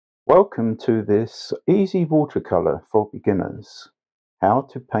Welcome to this easy watercolor for beginners, how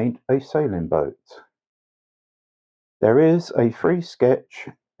to paint a sailing boat. There is a free sketch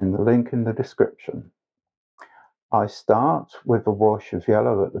in the link in the description. I start with a wash of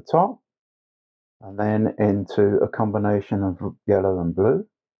yellow at the top and then into a combination of yellow and blue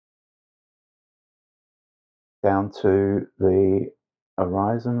down to the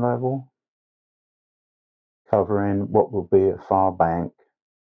horizon level, covering what will be a far bank.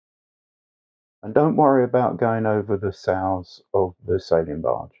 And don't worry about going over the sails of the sailing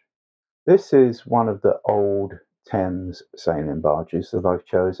barge. This is one of the old Thames sailing barges that I've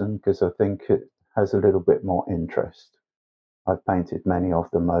chosen because I think it has a little bit more interest. I've painted many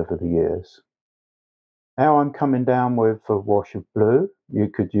of them over the years. Now I'm coming down with a wash of blue. You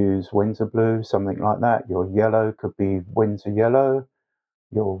could use Windsor blue, something like that. Your yellow could be Windsor yellow.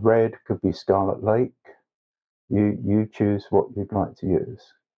 Your red could be Scarlet Lake. You choose what you'd like to use.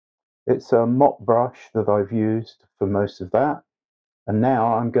 It's a mop brush that I've used for most of that. And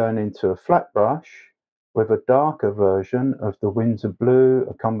now I'm going into a flat brush with a darker version of the Windsor blue,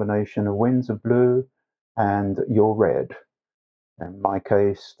 a combination of Windsor blue and your red, in my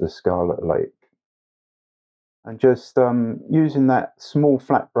case the Scarlet Lake. And just using that small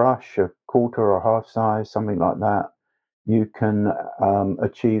flat brush, a quarter or half size, something like that, you can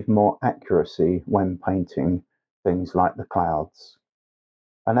achieve more accuracy when painting things like the clouds.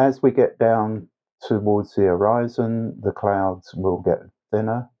 And as we get down towards the horizon, the clouds will get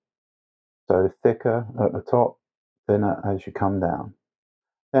thinner. So thicker at the top, thinner as you come down.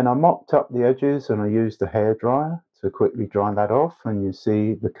 Then I mopped up the edges and I used a hairdryer to quickly dry that off, and you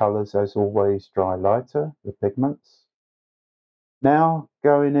see the colours as always dry lighter, the pigments. Now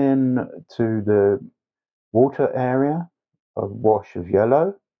going in to the water area, a wash of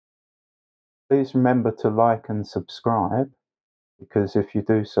yellow. Please remember to like and subscribe, because if you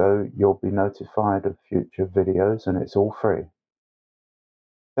do so you'll be notified of future videos and it's all free.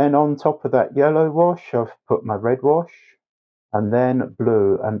 Then on top of that yellow wash I've put my red wash, and then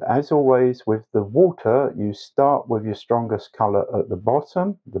blue. And as always with the water, you start with your strongest color at the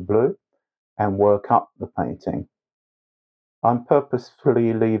bottom, the blue, and work up the painting. I'm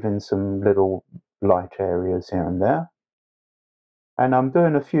purposefully leaving some little light areas here and there, and I'm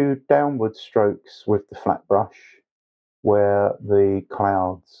doing a few downward strokes with the flat brush where the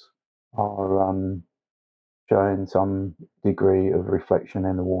clouds are showing some degree of reflection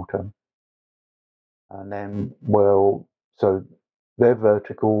in the water. And then so they're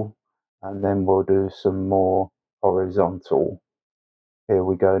vertical, and then we'll do some more horizontal. Here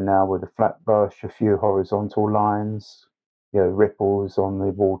we go now with a flat brush, a few horizontal lines, ripples on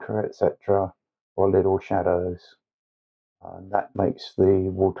the water, etc., or little shadows. And that makes the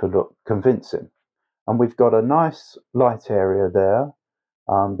water look convincing. And we've got a nice light area there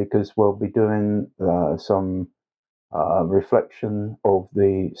because we'll be doing some reflection of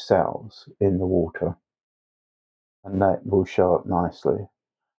the sails in the water, and that will show up nicely.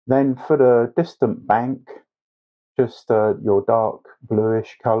 Then for the distant bank, just your dark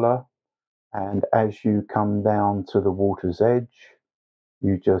bluish color, and as you come down to the water's edge,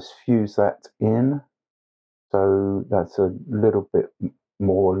 you just fuse that in, so that's a little bit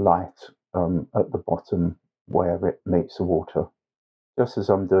more light at the bottom where it meets the water. Just as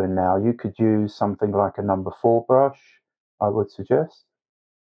I'm doing now, you could use something like a number 4 brush, I would suggest,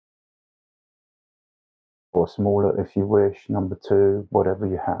 or smaller if you wish, number 2, whatever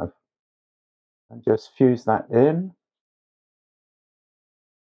you have, and just fuse that in.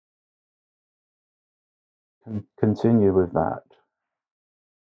 Continue with that.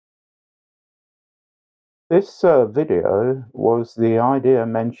 This video was the idea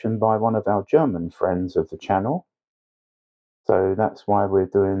mentioned by one of our German friends of the channel, so that's why we're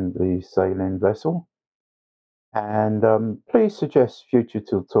doing the sailing vessel. And please suggest future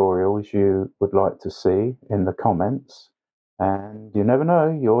tutorials you would like to see in the comments, and you never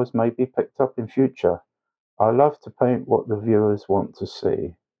know, yours may be picked up in future. I love to paint what the viewers want to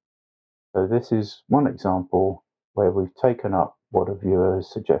see. So this is one example where we've taken up what a viewer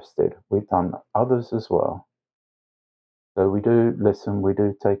has suggested. We've done others as well. So we do listen, we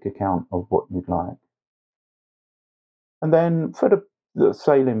do take account of what you'd like. And then for the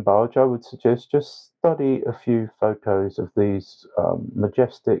sailing barge, I would suggest just study a few photos of these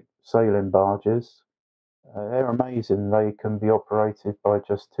majestic sailing barges. They're amazing. They can be operated by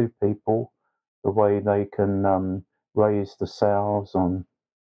just 2 people. The way they can raise the sails on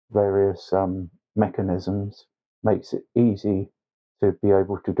various mechanisms makes it easy to be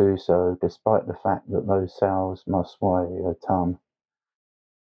able to do so, despite the fact that those sails must weigh a ton.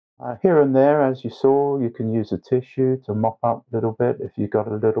 Here and there, as you saw, you can use a tissue to mop up a little bit if you've got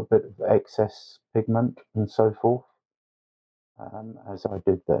a little bit of excess pigment and so forth, as I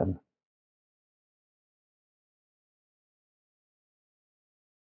did then.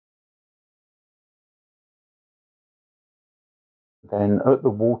 Then at the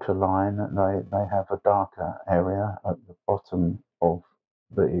water line, they have a darker area at the bottom of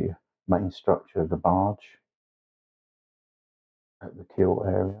the main structure of the barge, at the keel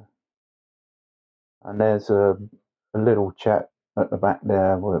area. And there's a little chat at the back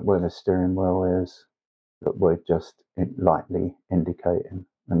there where the steering wheel is that we're just lightly indicating.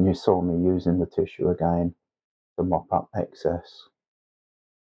 And you saw me using the tissue again to mop up excess.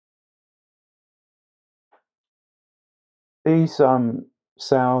 These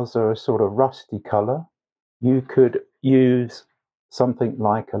sails are a sort of rusty colour. You could use something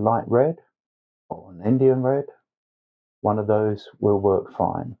like a light red or an Indian red. One of those will work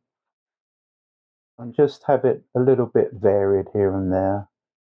fine. And just have it a little bit varied here and there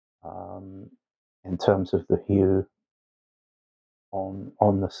in terms of the hue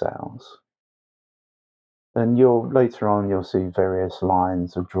on the sails. Then later on you'll see various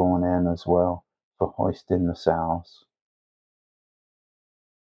lines are drawn in as well for hoisting the sails.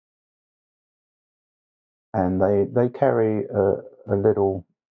 And they carry a little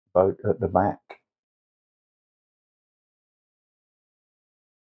boat at the back.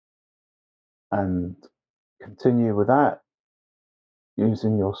 And continue with that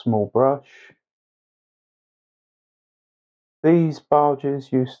using your small brush. These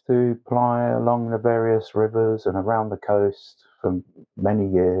barges used to ply along the various rivers and around the coast for many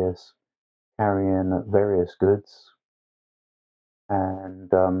years, carrying various goods.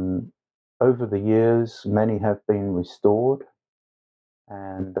 And over the years, many have been restored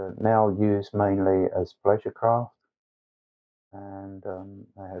and now used mainly as pleasure craft. And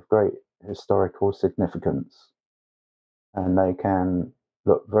they have great historical significance. And they can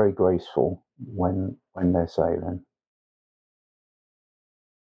look very graceful when they're sailing.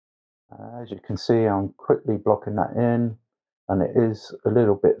 As you can see, I'm quickly blocking that in, and it is a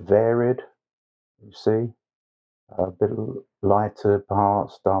little bit varied, you see, a bit lighter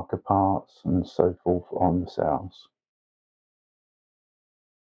parts, darker parts, and so forth on the sails.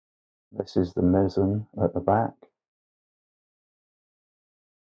 This is the mizzen at the back.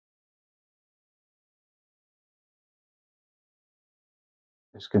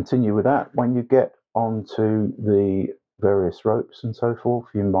 Just continue with that. When you get onto the various ropes and so forth,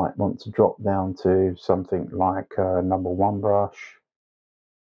 you might want to drop down to something like a #1 brush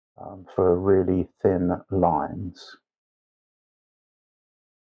for really thin lines.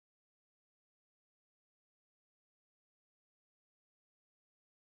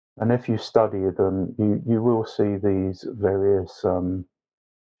 And if you study them, you will see these various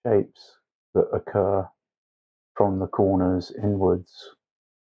shapes that occur from the corners inwards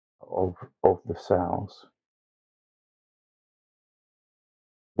of the sails,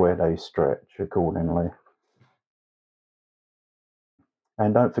 where they stretch accordingly.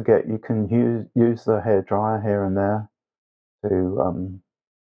 And don't forget, you can use the hairdryer here and there to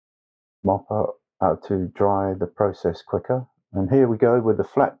mop up, to dry the process quicker. And here we go with the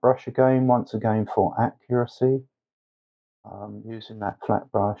flat brush again, once again for accuracy. Using that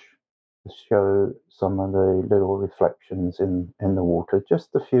flat brush to show some of the little reflections in the water, just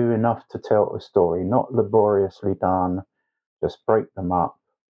a few, enough to tell a story, not laboriously done, just break them up,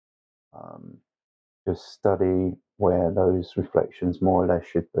 just study where those reflections more or less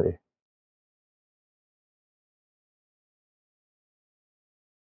should be.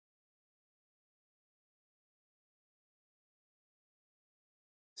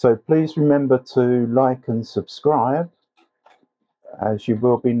 So please remember to like and subscribe, as you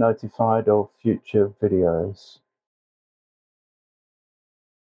will be notified of future videos.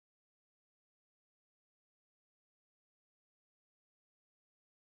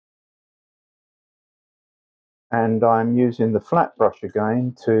 And I'm using the flat brush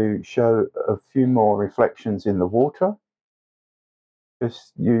again to show a few more reflections in the water.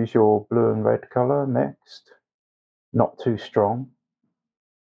 Just use your blue and red color next, not too strong.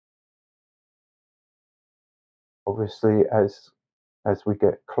 Obviously, as we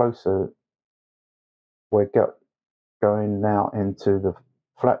get closer, we're going now into the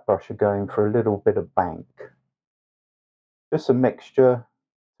flat brush again for a little bit of bank. Just a mixture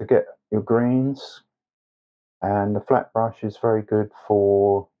to get your greens, and the flat brush is very good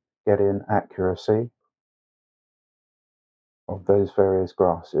for getting accuracy of those various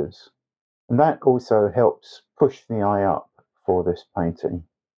grasses. And that also helps push the eye up for this painting.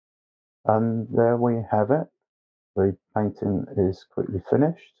 And there we have it. The painting is quickly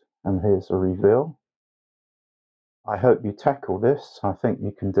finished. And here's a reveal. I hope you tackle this. I think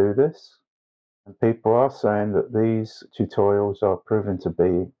you can do this. And people are saying that these tutorials are proven to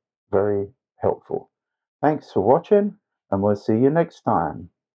be very helpful. Thanks for watching, and we'll see you next time.